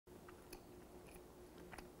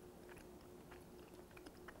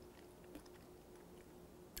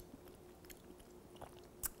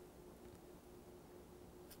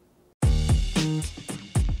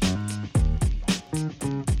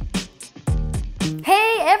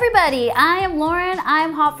Hey everybody, I am Lauren,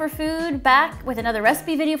 I'm Hot for Food, back with another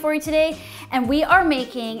recipe video for you today, and we are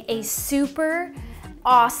making a super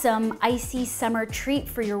awesome icy summer treat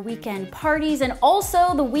for your weekend parties, and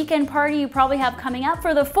also the weekend party you probably have coming up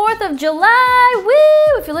for the 4th of July,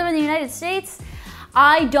 woo! If you live in the United States.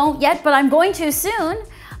 I don't yet, but I'm going to soon.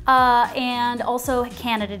 And also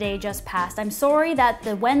Canada Day just passed. I'm sorry that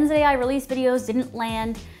the Wednesday I released videos didn't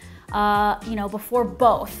land before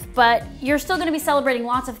both, but you're still gonna be celebrating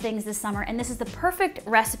lots of things this summer, and this is the perfect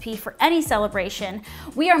recipe for any celebration.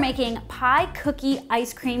 We are making pie cookie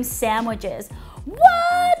ice cream sandwiches.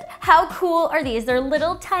 What? How cool are these? They're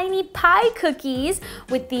little tiny pie cookies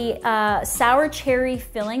with the sour cherry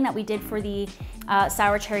filling that we did for the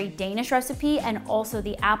sour cherry Danish recipe, and also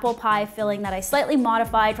the apple pie filling that I slightly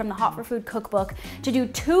modified from the Hot for Food cookbook to do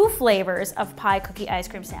 2 flavors of pie cookie ice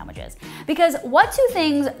cream sandwiches. Because what 2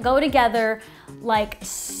 things go together like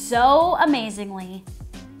so amazingly?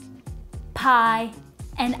 Pie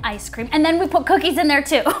and ice cream. And then we put cookies in there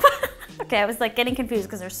too. Okay, I was like getting confused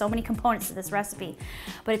because there's so many components to this recipe,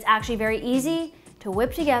 but it's actually very easy to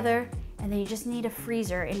whip together, and then you just need a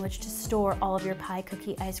freezer in which to store all of your pie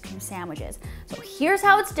cookie ice cream sandwiches. So here's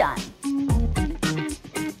how it's done.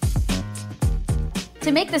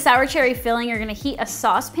 To make the sour cherry filling, you're gonna heat a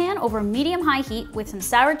saucepan over medium-high heat with some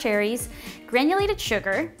sour cherries, granulated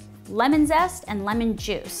sugar, lemon zest, and lemon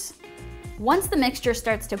juice. Once the mixture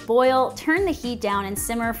starts to boil, turn the heat down and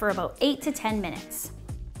simmer for about 8 to 10 minutes.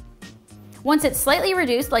 Once it's slightly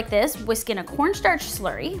reduced like this, whisk in a cornstarch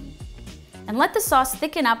slurry and let the sauce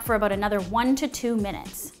thicken up for about another 1 to 2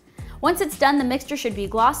 minutes. Once it's done, the mixture should be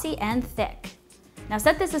glossy and thick. Now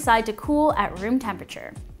set this aside to cool at room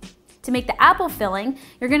temperature. To make the apple filling,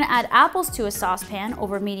 you're gonna add apples to a saucepan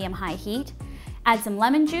over medium-high heat, add some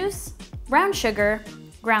lemon juice, brown sugar,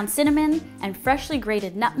 ground cinnamon, and freshly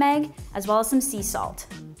grated nutmeg, as well as some sea salt.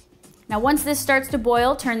 Now once this starts to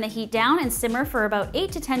boil, turn the heat down and simmer for about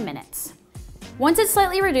 8 to 10 minutes. Once it's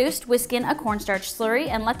slightly reduced, whisk in a cornstarch slurry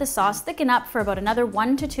and let the sauce thicken up for about another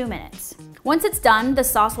 1 to 2 minutes. Once it's done, the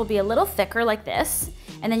sauce will be a little thicker like this,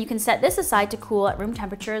 and then you can set this aside to cool at room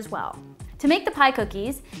temperature as well. To make the pie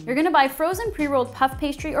cookies, you're gonna buy frozen pre-rolled puff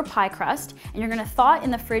pastry or pie crust, and you're gonna thaw it in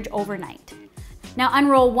the fridge overnight. Now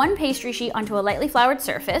unroll 1 pastry sheet onto a lightly floured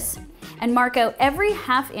surface and mark out every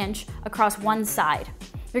 ½ inch across one side.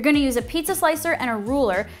 You're gonna use a pizza slicer and a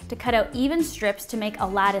ruler to cut out even strips to make a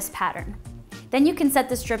lattice pattern. Then you can set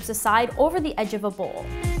the strips aside over the edge of a bowl.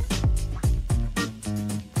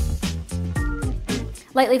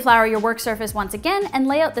 Lightly flour your work surface once again and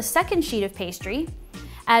lay out the second sheet of pastry.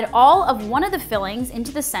 Add all of one of the fillings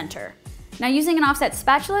into the center. Now using an offset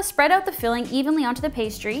spatula, spread out the filling evenly onto the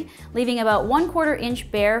pastry, leaving about 1/4 inch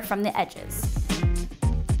bare from the edges.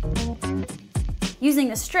 Using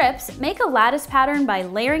the strips, make a lattice pattern by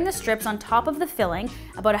layering the strips on top of the filling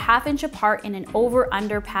about a ½ inch apart in an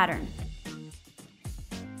over-under pattern.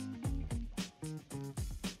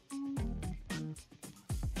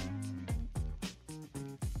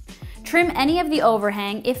 Trim any of the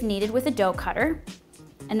overhang if needed with a dough cutter,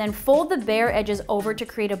 and then fold the bare edges over to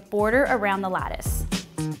create a border around the lattice.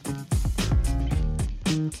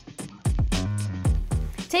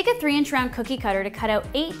 Take a 3-inch round cookie cutter to cut out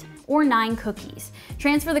 8 or 9 cookies.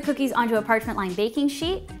 Transfer the cookies onto a parchment-lined baking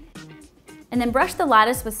sheet, and then brush the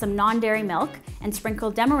lattice with some non-dairy milk and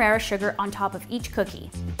sprinkle demerara sugar on top of each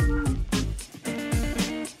cookie.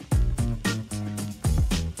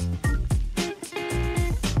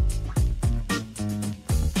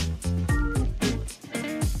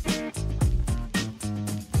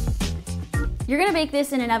 You're gonna bake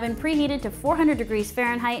this in an oven preheated to 400 degrees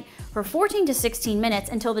Fahrenheit for 14 to 16 minutes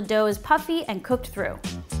until the dough is puffy and cooked through.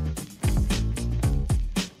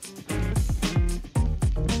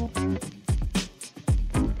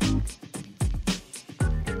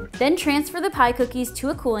 Then transfer the pie cookies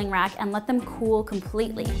to a cooling rack and let them cool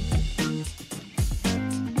completely.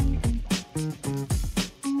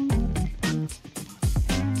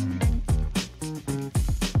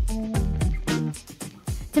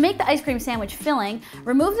 To make the ice cream sandwich filling,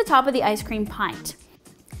 remove the top of the ice cream pint.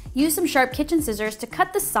 Use some sharp kitchen scissors to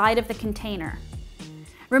cut the side of the container.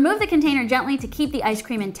 Remove the container gently to keep the ice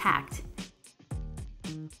cream intact.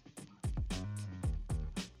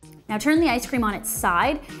 Now turn the ice cream on its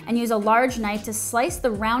side and use a large knife to slice the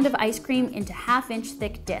round of ice cream into ½ inch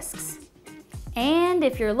thick discs. And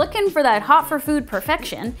if you're looking for that Hot for Food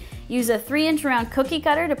perfection, use a 3-inch round cookie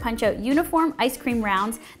cutter to punch out uniform ice cream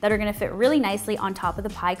rounds that are gonna fit really nicely on top of the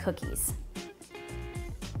pie cookies.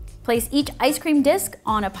 Place each ice cream disc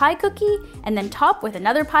on a pie cookie and then top with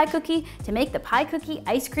another pie cookie to make the pie cookie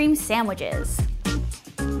ice cream sandwiches.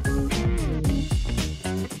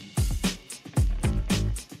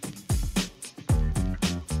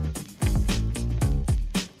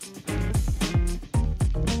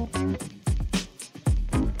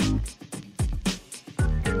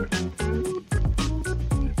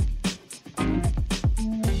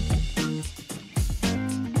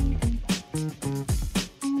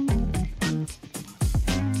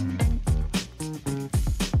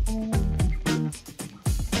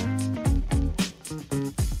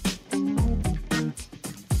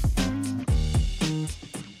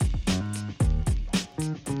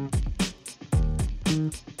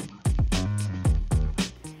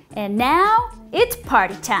 And now it's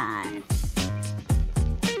party time.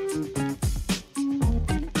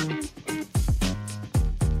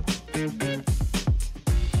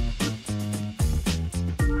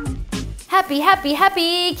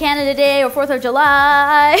 Happy Canada Day or 4th of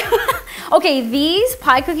July. Okay, these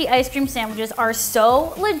pie cookie ice cream sandwiches are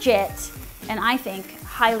so legit and I think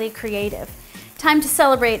highly creative. Time to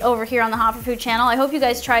celebrate over here on the Hot for Food channel. I hope you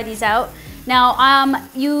guys try these out. Now,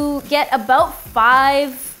 you get about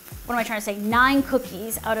 9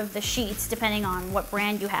 cookies out of the sheets, depending on what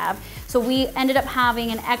brand you have. So we ended up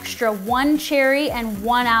having an extra 1 cherry and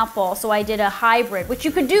 1 apple. So I did a hybrid, which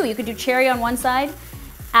you could do. You could do cherry on one side,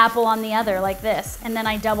 apple on the other, like this. And then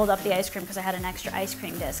I doubled up the ice cream because I had an extra ice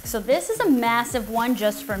cream disc. So this is a massive one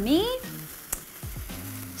just for me.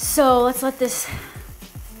 So let's let this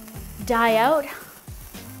die out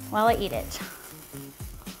while I eat it.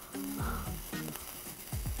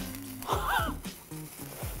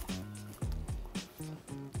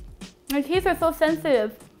 My teeth are so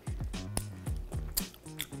sensitive.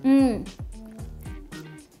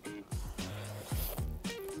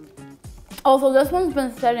 Also, this one's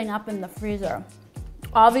been setting up in the freezer.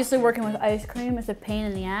 Obviously, working with ice cream is a pain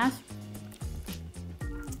in the ass.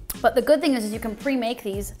 But the good thing is you can pre-make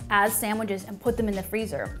these as sandwiches and put them in the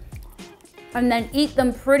freezer. And then eat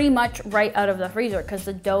them pretty much right out of the freezer because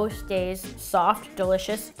the dough stays soft,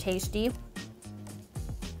 delicious, tasty.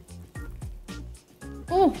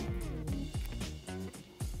 Ooh.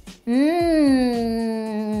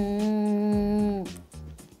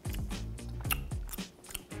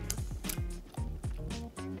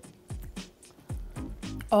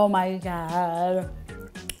 Oh my God.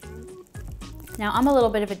 Now I'm a little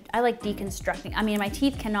bit of I like deconstructing. I mean, my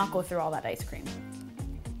teeth cannot go through all that ice cream.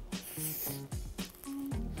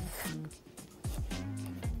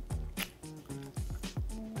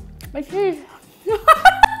 My teeth.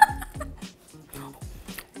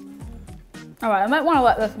 All right, I might want to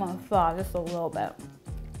let this one thaw just a little bit.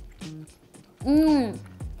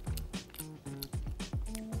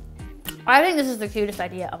 I think this is the cutest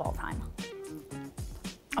idea of all time.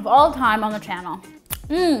 Of all time on the channel.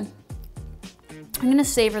 I'm gonna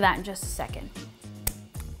savor that in just a second.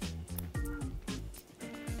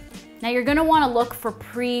 Now you're gonna wanna look for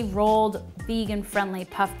pre-rolled vegan-friendly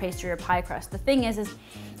puff pastry or pie crust. The thing is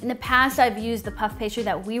in the past I've used the puff pastry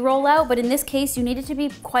that we roll out, but in this case you need it to be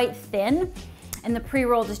quite thin, and the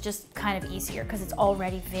pre-rolled is just kind of easier because it's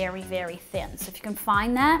already very, very thin. So if you can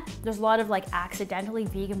find that, there's a lot of like accidentally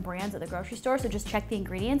vegan brands at the grocery store, so just check the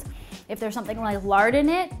ingredients. If there's something like lard in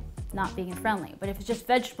it, not vegan friendly, but if it's just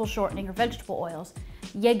vegetable shortening or vegetable oils,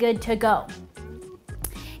 you're good to go.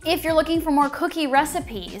 If you're looking for more cookie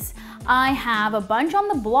recipes, I have a bunch on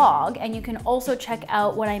the blog, and you can also check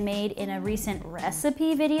out what I made in a recent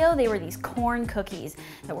recipe video. They were these corn cookies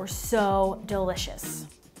that were so delicious.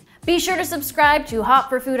 Be sure to subscribe to Hot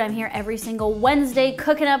for Food. I'm here every single Wednesday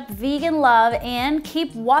cooking up vegan love, and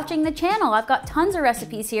keep watching the channel. I've got tons of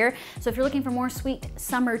recipes here. So if you're looking for more sweet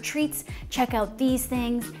summer treats, check out these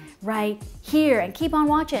things right here and keep on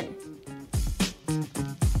watching.